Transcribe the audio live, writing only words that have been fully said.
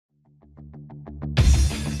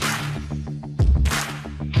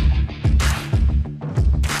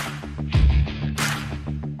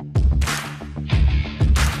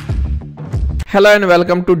Hello and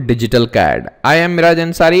welcome to DigitalCAD. I am Miraj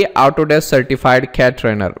Ansari, Autodesk certified CAD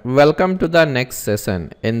trainer. Welcome to the next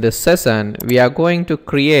session. In this session, we are going to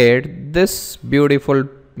create this beautiful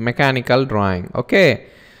mechanical drawing. Okay.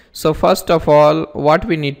 So first of all, what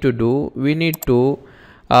we need to do, we need to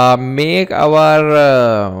make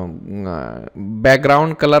our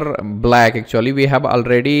background color black. Actually, we have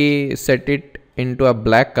already set it into a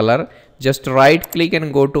black color. Just right click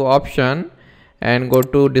and go to option and go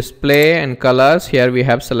to display and colors. Here we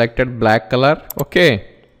have selected black color. Okay,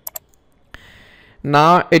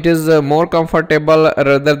 now it is more comfortable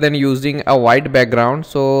rather than using a white background,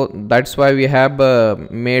 so that's why we have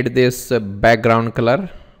made this background color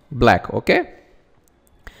black. Okay,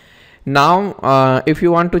 now if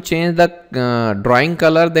you want to change the drawing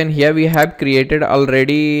color, then here we have created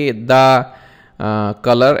already the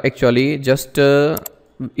color. Actually, just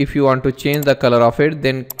if you want to change the color of it,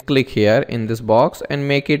 then click here in this box and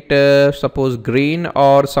make it suppose green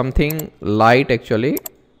or something light. Actually,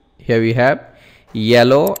 here we have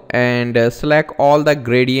yellow, and select all the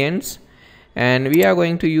gradients, and we are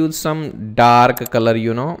going to use some dark color,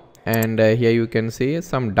 and here you can see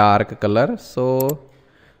some dark color, so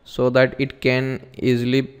that it can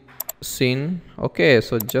easily seen. Okay,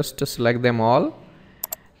 so just select them all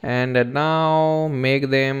and now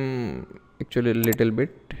make them actually a little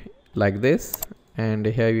bit like this, and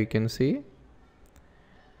here you can see,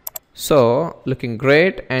 so looking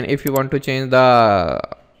great. And if you want to change the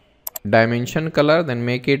dimension color, then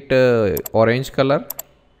make it orange color,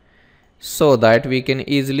 so that we can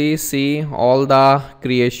easily see all the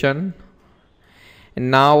creation. And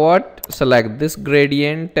now what, select this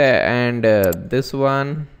gradient and this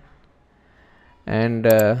one and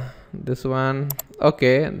this one.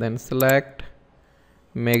 Okay, then select,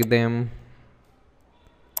 make them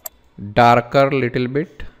darker little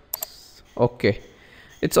bit. Okay,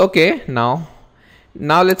 it's okay. Now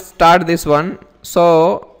let's start this one.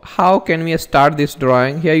 So how can we start this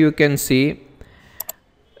drawing? Here you can see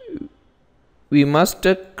we must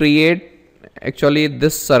create actually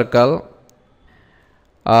this circle,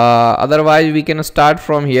 otherwise we can start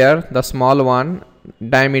from here, the small one.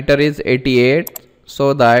 Diameter is 88,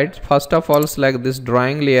 so that first of all select this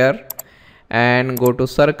drawing layer and go to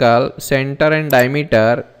circle, center and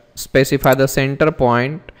diameter, specify the center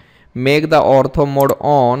point, make the ortho mode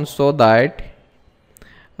on, so that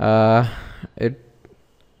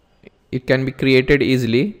it can be created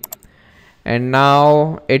easily. And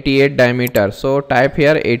now 88 diameter, so type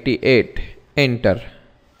here 88, enter.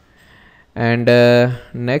 And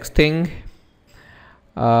next thing,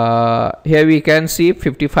 here we can see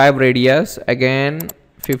 55 radius, again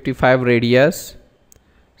 55 radius,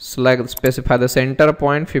 select, specify the center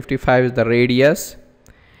point, 55 is the radius.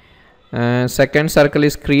 Second circle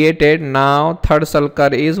is created. Now third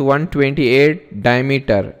circle is 128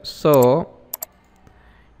 diameter, so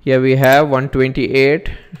here we have 128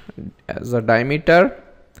 as a diameter,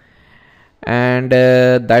 and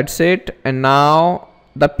that's it. And now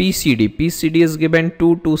the PCD is given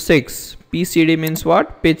 226. PCD means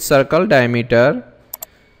what? Pitch circle diameter,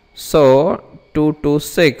 so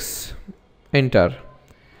 226, enter.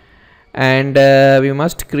 And we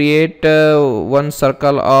must create one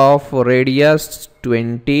circle of radius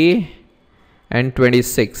 20 and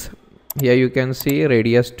 26. Here you can see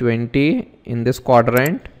radius 20 in this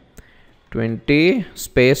quadrant, 20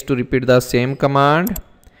 space to repeat the same command,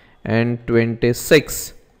 and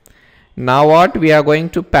 26. Now what, we are going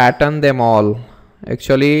to pattern them all.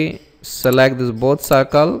 Actually, select this both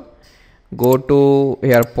circle, go to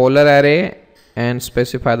here polar array and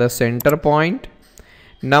specify the center point.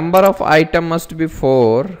 Number of item must be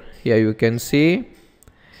 4, here you can see,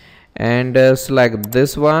 and select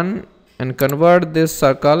this one and convert this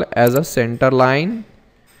circle as a center line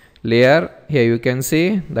layer. Here you can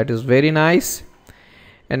see, that is very nice.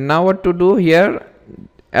 And now what to do here,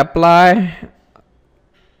 apply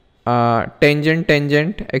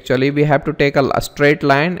tangent. Actually we have to take a straight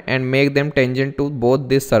line and make them tangent to both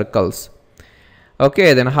these circles.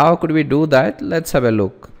 Okay, then how could we do that? Let's have a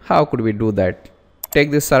look. How could we do that? Take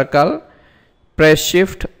this circle, press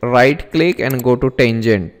shift, right click and go to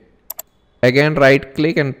tangent, again right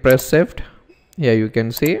click and press shift. Here you can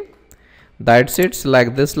see, that's it.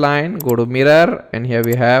 Select this line, go to mirror, and here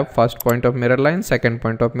we have first point of mirror line, second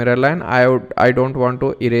point of mirror line. I don't want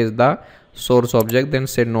to erase the source object, then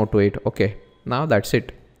say no to it. Okay, now that's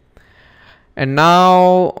it. And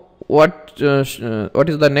now what is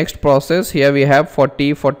the next process? Here we have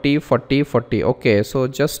 40 40 40 40. Okay, so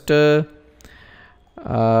just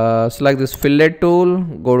select this fillet tool,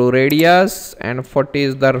 go to radius, and 40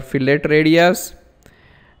 is the fillet radius,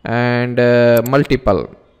 and multiple.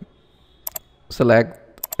 select.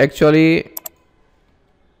 Actually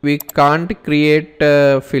we can't create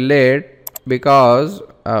fillet because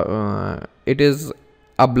it is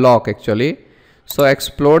a block actually. So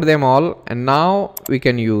explode them all, and now we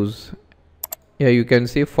can use. Here you can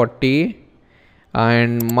see 40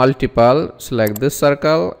 and multiple. Select this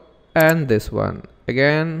circle and this one.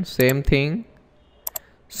 Again same thing,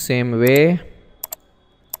 same way.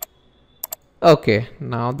 Okay,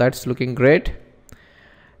 now that's looking great.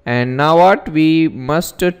 And now what, we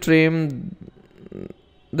must trim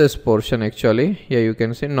this portion actually. Here you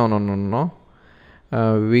can see no,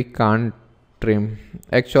 we can't trim.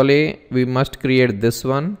 Actually we must create this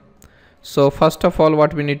one. So first of all,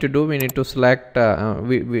 what we need to do, we need to select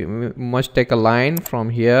we must take a line from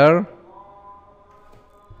here.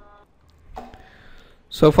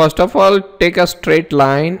 So first of all, take a straight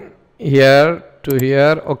line here to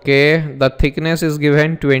here. Okay, the thickness is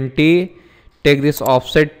given 20. Take this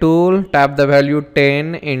offset tool, tap the value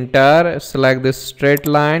 10, enter, select this straight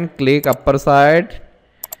line, click upper side,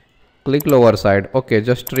 click lower side. Okay,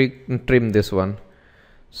 just trim this one.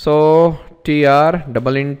 So TR,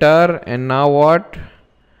 double enter, and now what,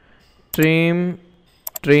 trim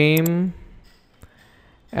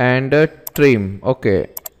and trim. Okay,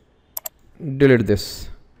 delete this.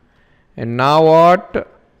 And now what,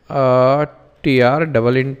 TR,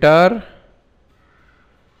 double enter.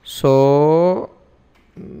 So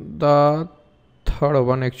the third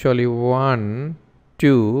one, actually 1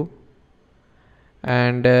 2,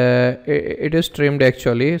 and it is trimmed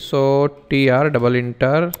actually. So TR, double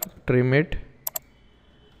enter, trim it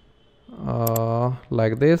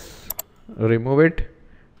like this, remove it,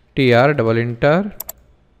 TR, double enter.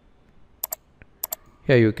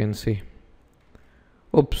 Here you can see,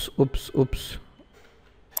 oops,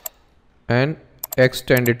 and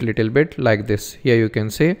extend it little bit like this. Here you can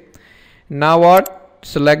see. Now what,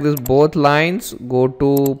 select this both lines, go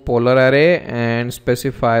to polar array and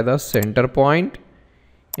specify the center point.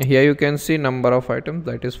 Here you can see number of items,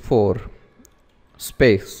 that is 4,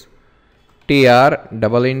 space, TR,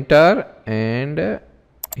 double enter, and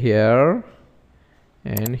here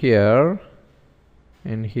and here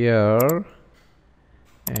and here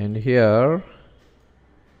and here.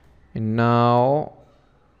 And now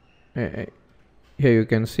here you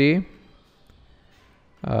can see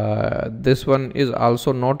this one is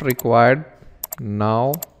also not required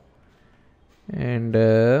now, and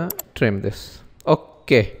trim this.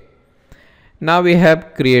 Okay, now we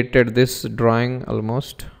have created this drawing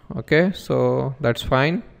almost. Okay, so that's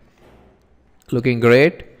fine, looking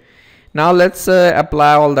great. Now let's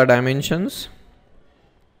apply all the dimensions.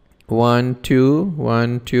 1 2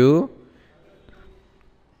 1 2.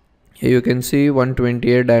 Here you can see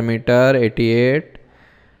 128 diameter, 88.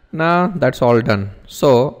 Now that's all done.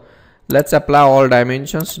 So let's apply all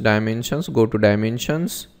dimensions. Go to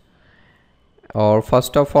dimensions, or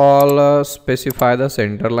first of all specify the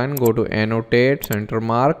center line, go to annotate, center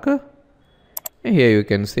mark. Here you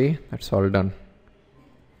can see that's all done.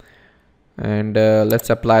 And let's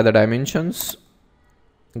apply the dimensions.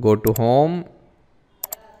 Go to home,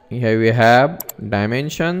 here we have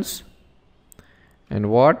dimensions, and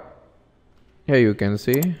what, here you can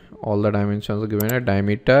see all the dimensions given. A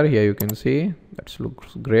diameter, here you can see that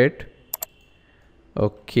looks great.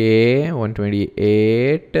 Okay,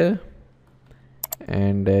 128,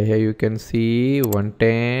 and here you can see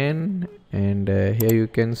 110, and here you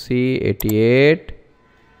can see 88.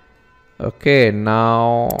 Okay,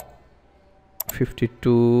 now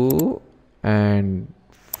 52 and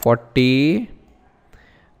 40.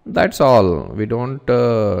 That's all, we don't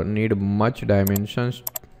need much dimensions.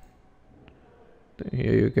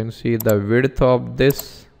 Here you can see the width of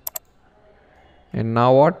this. And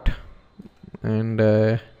now what, and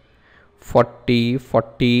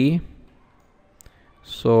 40.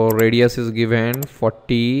 So radius is given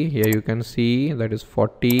 40. Here you can see that is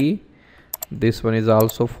 40. This one is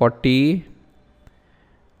also 40.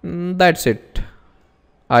 That's it.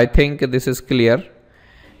 I think this is clear.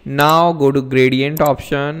 Now go to gradient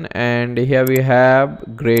option, and here we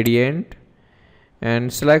have gradient,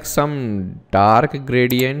 and select some dark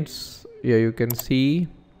gradients. Here you can see,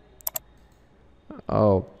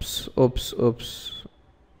 oops.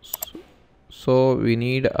 So we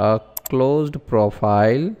need a closed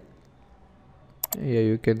profile. Here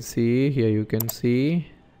you can see,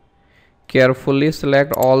 carefully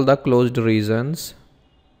select all the closed regions.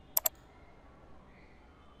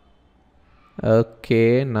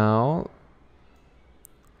 Okay, now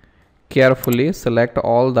carefully select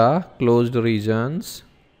all the closed regions.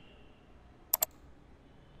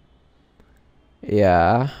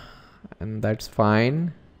 Yeah, and that's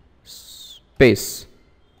fine. Space.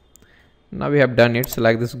 Now we have done it.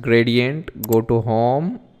 Select this gradient, go to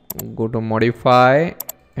home, go to modify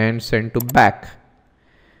and send to back.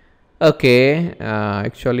 Okay,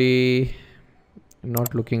 actually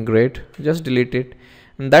not looking great, just delete it,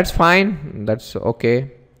 and that's fine, that's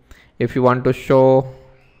okay. If you want to show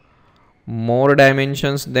more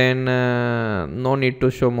dimensions, then no need to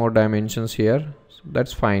show more dimensions here, so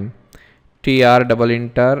that's fine. TR double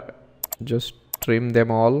enter, just trim them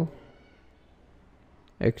all.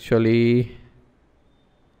 Actually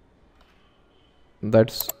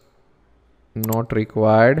that's not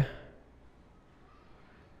required,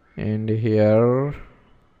 and here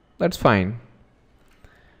that's fine.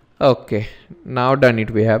 Okay, now done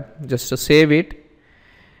it. We have just to save it.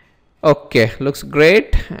 Okay, looks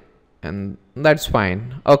great, and that's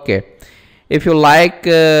fine. Okay, if you like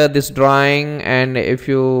this drawing and if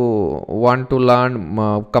you want to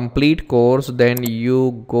learn complete course, then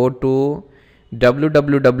you go to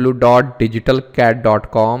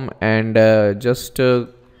www.digitalcad.com and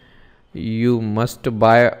you must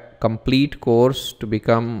buy a complete course to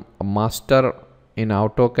become a master in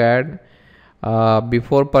AutoCAD.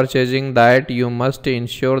 Before purchasing that, you must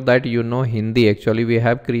ensure that you know Hindi. Actually we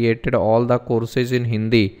have created all the courses in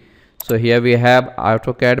Hindi. So here we have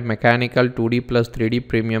AutoCAD Mechanical 2D plus 3D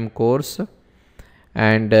Premium course,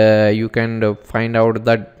 and you can find out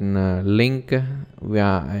that link.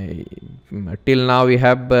 Till now we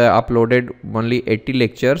have uploaded only 80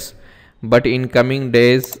 lectures, but in coming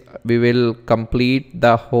days we will complete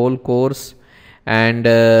the whole course, and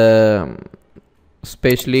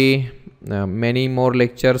especially many more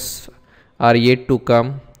lectures are yet to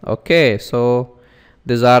come. Okay, so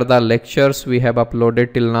these are the lectures we have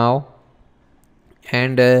uploaded till now,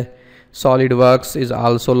 and SolidWorks is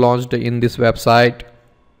also launched in this website,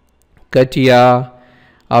 CATIA,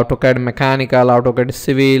 AutoCAD Mechanical, AutoCAD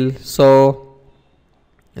Civil. So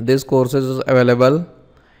this courses is available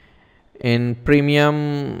in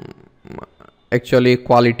premium actually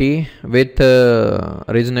quality with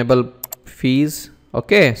reasonable fees.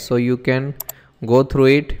 Okay, so you can go through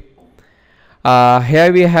it.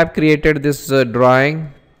 Here we have created this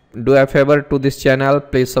drawing. Do a favor to this channel,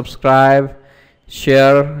 please subscribe,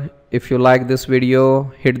 share. If you like this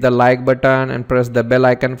video, hit the like button and press the bell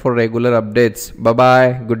icon for regular updates. Bye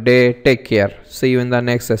bye, good day, take care, see you in the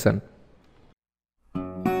next session.